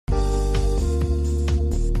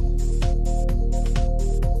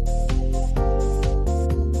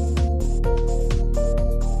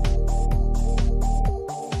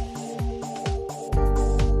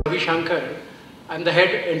I'm the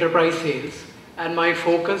head enterprise sales, and my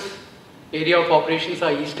focus area of operations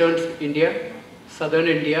are Eastern India, Southern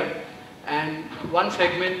India, and one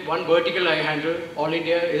segment, one vertical I handle, all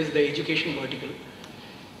India, is the education vertical.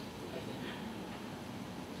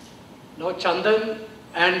 Now Chandan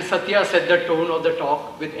and Satya set the tone of the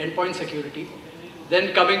talk with endpoint security,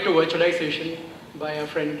 then coming to virtualization by a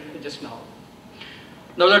friend just now.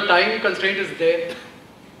 Now the time constraint is there,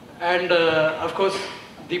 and of course,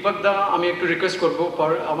 Deepak da, আমি একটু request করবো,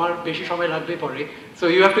 আমার বেশি সময় লাগবে পরে, so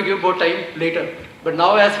you have to give more time later. But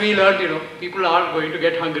now, as we learned, people are going to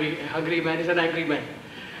get hungry. A hungry man is an angry man.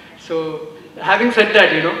 So, having said that,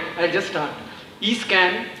 I'll just start.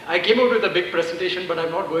 eScan, I came out with a big presentation, but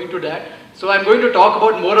I'm not going to that. So, I'm going to talk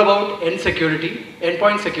about more about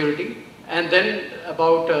endpoint security, and then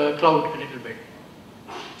about cloud a little bit.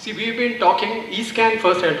 See, we've been talking, eScan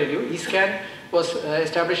first, I'll tell you. eScan was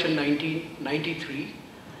established in 1993.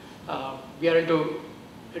 We are into,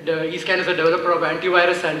 eScan is a developer of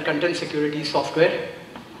antivirus and content security software.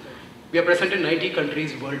 We are present in 90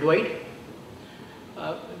 countries worldwide.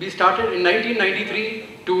 We started in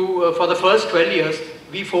 1993 for the first 12 years,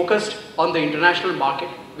 we focused on the international market,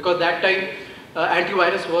 because that time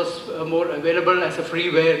antivirus was more available as a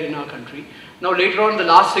freeware in our country. Now later on, the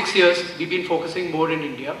last 6 years, we've been focusing more in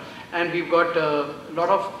India, and we've got a lot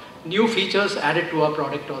of new features added to our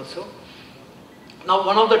product also. Now,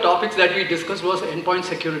 one of the topics that we discussed was endpoint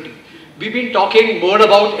security. We've been talking more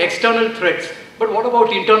about external threats, but what about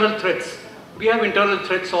internal threats? We have internal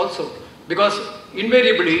threats also, because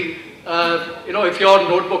invariably, if your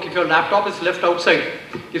notebook, if your laptop is left outside,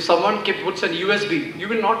 if someone puts an USB, you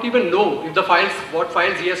will not even know if what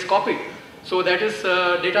files he has copied. So that is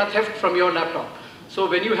data theft from your laptop. So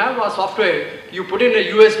when you have a software, you put in a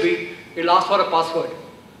USB, it'll ask for a password.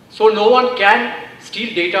 So no one can steal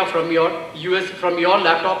data from your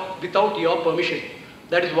laptop without your permission.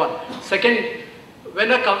 That is one. Second,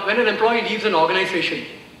 when an employee leaves an organization,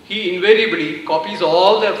 he invariably copies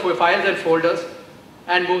all the files and folders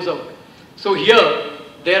and moves out. So here,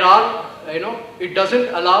 there are, it doesn't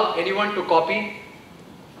allow anyone to copy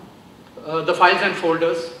the files and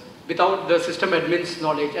folders without the system admin's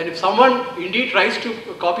knowledge. And if someone indeed tries to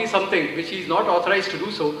copy something which he is not authorized to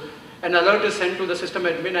do so, an alert is sent to the system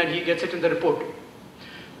admin and he gets it in the report.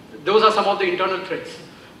 Those are some of the internal threats.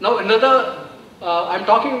 Now another, I'm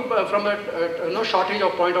talking from a shortage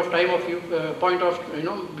of point of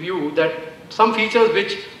view that some features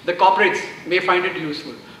which the corporates may find it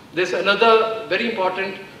useful. There's another very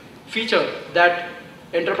important feature that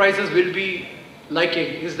enterprises will be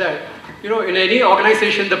liking is that, in any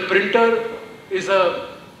organization, the printer is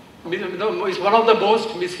one of the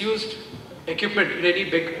most misused equipment in any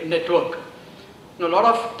big network. A lot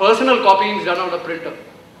of personal copying is done on a printer.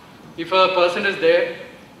 If a person is there,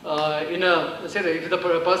 if the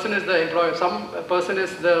person is the employer, some person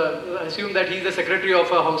is assume that he is the secretary of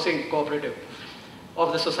a housing cooperative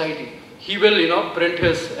of the society. He will, print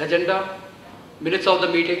his agenda, minutes of the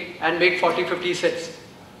meeting, and make 40, 50 sets.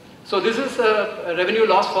 So this is a revenue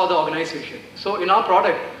loss for the organization. So in our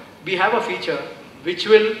product, we have a feature which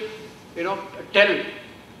will, tell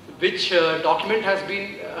which document has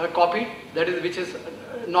been copied, that is, which is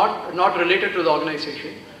not related to the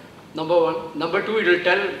organization. Number one. Number two, it will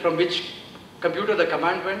tell from which computer the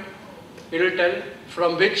command went. It will tell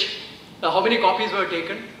from which, how many copies were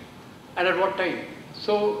taken and at what time.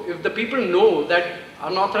 So if the people know that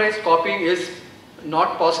unauthorized copying is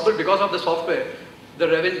not possible because of the software,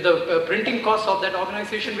 the printing costs of that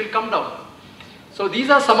organization will come down. So these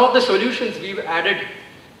are some of the solutions we've added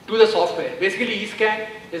to the software. Basically, eScan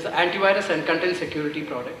is an antivirus and content security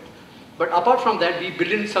product. But apart from that, we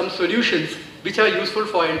build in some solutions which are useful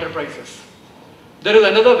for enterprises. There is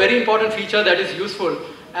another very important feature that is useful,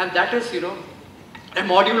 and that is, a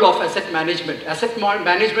module of asset management. Asset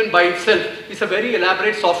management by itself is a very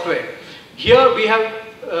elaborate software. Here we have,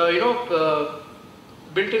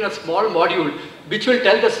 built in a small module which will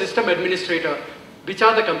tell the system administrator which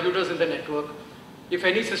are the computers in the network. If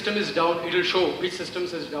any system is down, it will show which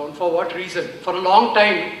systems is down, for what reason. For a long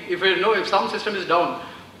time, if some system is down,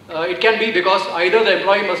 it can be because either the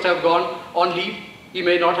employee must have gone on leave, he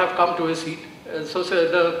may not have come to his seat, so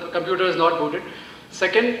the computer is not booted.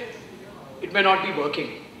 Second, it may not be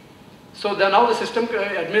working. So now the system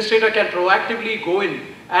administrator can proactively go in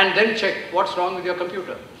and then check what's wrong with your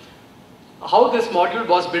computer. How this module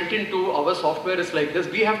was built into our software is like this.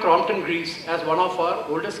 We have Crompton Greaves as one of our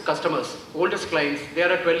oldest customers, oldest clients. They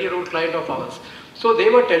are a 12-year-old client of ours. So they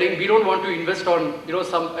were telling, we don't want to invest on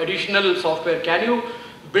some additional software. Can you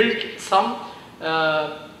build some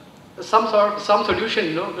some solution,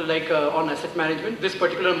 you know, like on asset management, this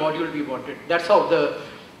particular module we wanted. That's how the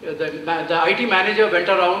IT manager went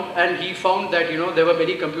around and he found that, you know, there were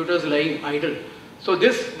many computers lying idle. So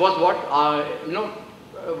this was what, you know,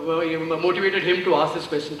 motivated him to ask this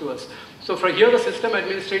question to us. So from here, the system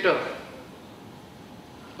administrator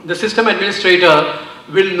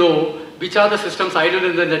will know which are the systems idle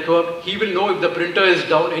in the network. He will know if the printer is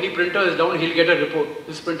down, any printer is down, he'll get a report.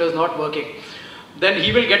 This printer is not working. Then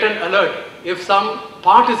he will get an alert if some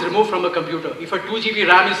part is removed from a computer. If a 2 GB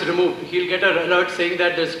RAM is removed, he'll get an alert saying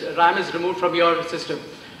that this RAM is removed from your system.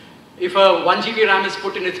 If a 1 GB RAM is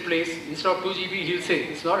put in its place, instead of 2 GB, he'll say,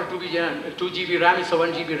 it's not a 2 GB RAM, it's a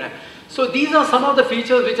 1 GB RAM. So these are some of the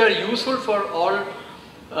features which are useful for all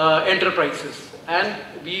enterprises. And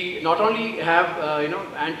we not only have, you know,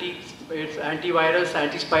 antivirus,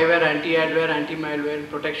 anti-spyware, anti-adware, anti-malware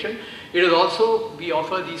protection. It is also, we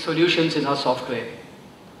offer these solutions in our software.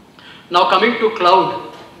 Now coming to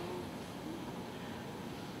cloud.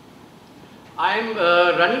 I'm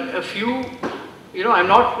running a few, you know, I'm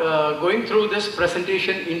not going through this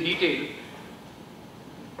presentation in detail,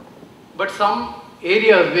 but some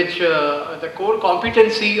areas which the core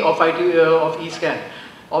competency of eScan,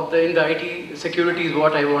 in the IT security is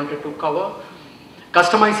what I wanted to cover.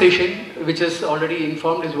 Customization, which is already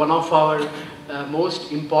informed, is one of our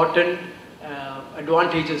most important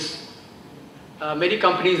advantages. Many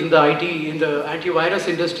companies in the IT, in the antivirus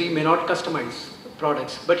industry may not customize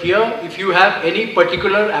products. But here, if you have any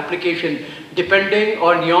particular application, depending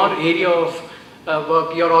on your area of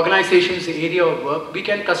work, your organization's area of work, we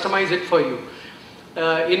can customize it for you.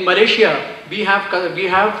 In Malaysia, we have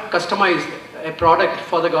customized a product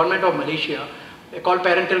for the government of Malaysia called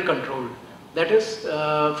parental control. That is,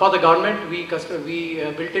 for the government, we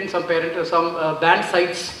built in some banned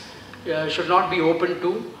sites should not be open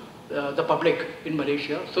to the public in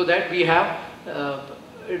Malaysia, so that we have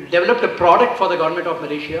developed a product for the government of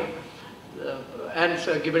Malaysia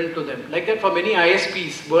and given to them. Like that for many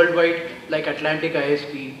ISPs worldwide, like Atlantic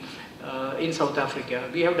ISP in South Africa,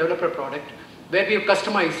 we have developed a product where we have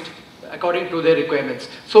customized according to their requirements.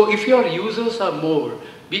 So if your users are more,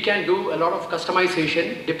 we can do a lot of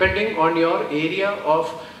customization depending on your area of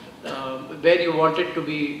where you want it to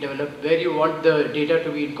be developed, where you want the data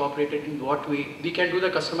to be incorporated, in what way. We can do the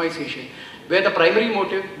customization, where the primary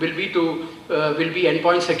motive will be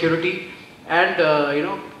endpoint security and you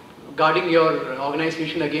know, guarding your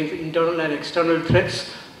organization against internal and external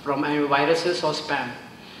threats from viruses or spam.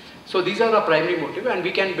 So these are our primary motive, and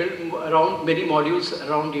we can build around many modules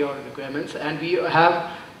around your requirements, and we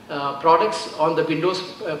have products on the Windows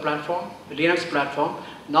platform, Linux platform.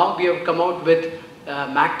 Now we have come out with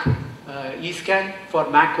Mac eScan for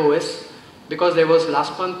Mac OS, because there was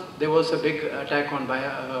last month there was a big attack on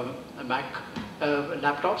Mac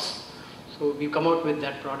laptops. So we've come out with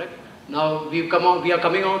that product. Now we are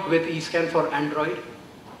coming out with eScan for Android.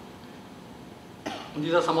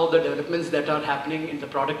 These are some of the developments that are happening in the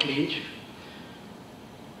product range.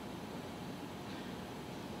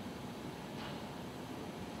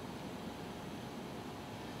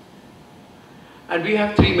 And we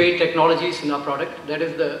have three main technologies in our product. That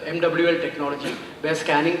is the MWL technology, where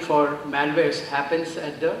scanning for malwares happens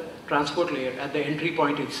at the transport layer, at the entry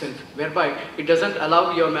point itself, whereby it doesn't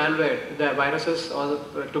allow your malware, the viruses,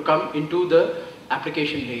 to come into the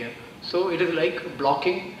application layer. So it is like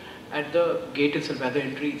blocking at the gate itself, at the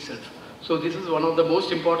entry itself. So this is one of the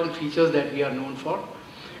most important features that we are known for.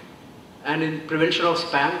 And in prevention of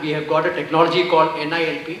spam, we have got a technology called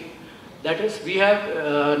NILP. That is, we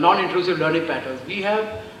have non-intrusive learning patterns. We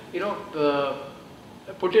have, you know,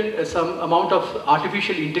 put in some amount of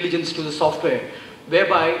artificial intelligence to the software,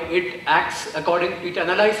 whereby it acts according, it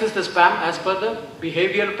analyzes the spam as per the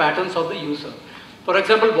behavioral patterns of the user. For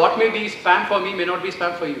example, what may be spam for me may not be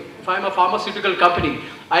spam for you. If I'm a pharmaceutical company,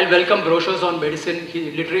 I'll welcome brochures on medicine,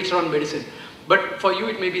 literature on medicine. But for you,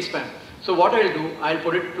 it may be spam. So what I'll do, I'll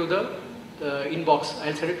put it to the inbox.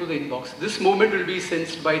 I'll send it to the inbox. This movement will be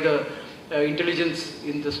sensed by the intelligence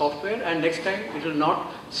in the software, and next time it will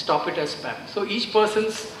not stop it as spam. So each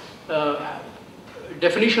person's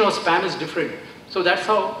definition of spam is different. So that's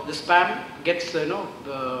how the spam gets, you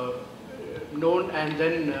know, known and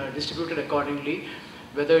then distributed accordingly.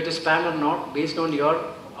 Whether it is spam or not, based on your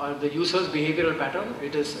the user's behavioral pattern,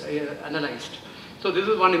 it is analyzed. So this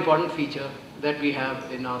is one important feature that we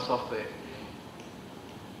have in our software.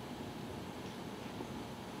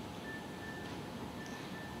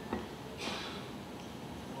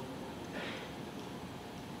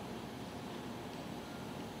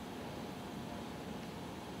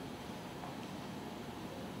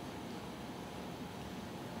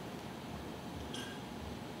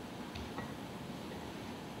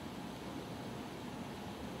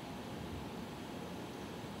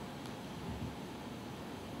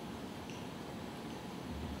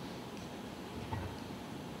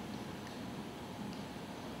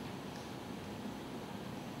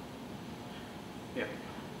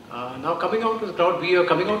 Now coming out to the cloud, we are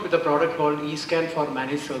coming out with a product called eScan for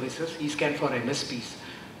managed services, eScan for MSPs.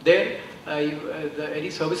 There, any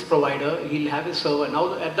service provider, he'll have his server.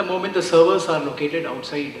 Now, at the moment, the servers are located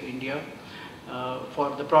outside India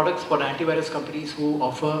for the products for the antivirus companies who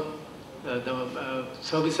offer the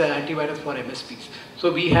service antivirus for MSPs.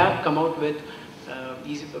 So we have come out with an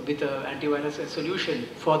antivirus solution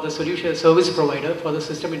for the solution service provider, for the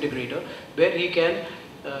system integrator, where he can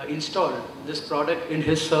install this product in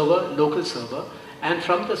his server, local server, and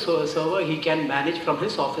from the server he can manage, from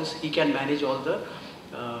his office, he can manage all the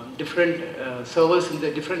different servers in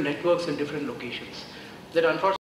the different networks in different locations. That unfortunately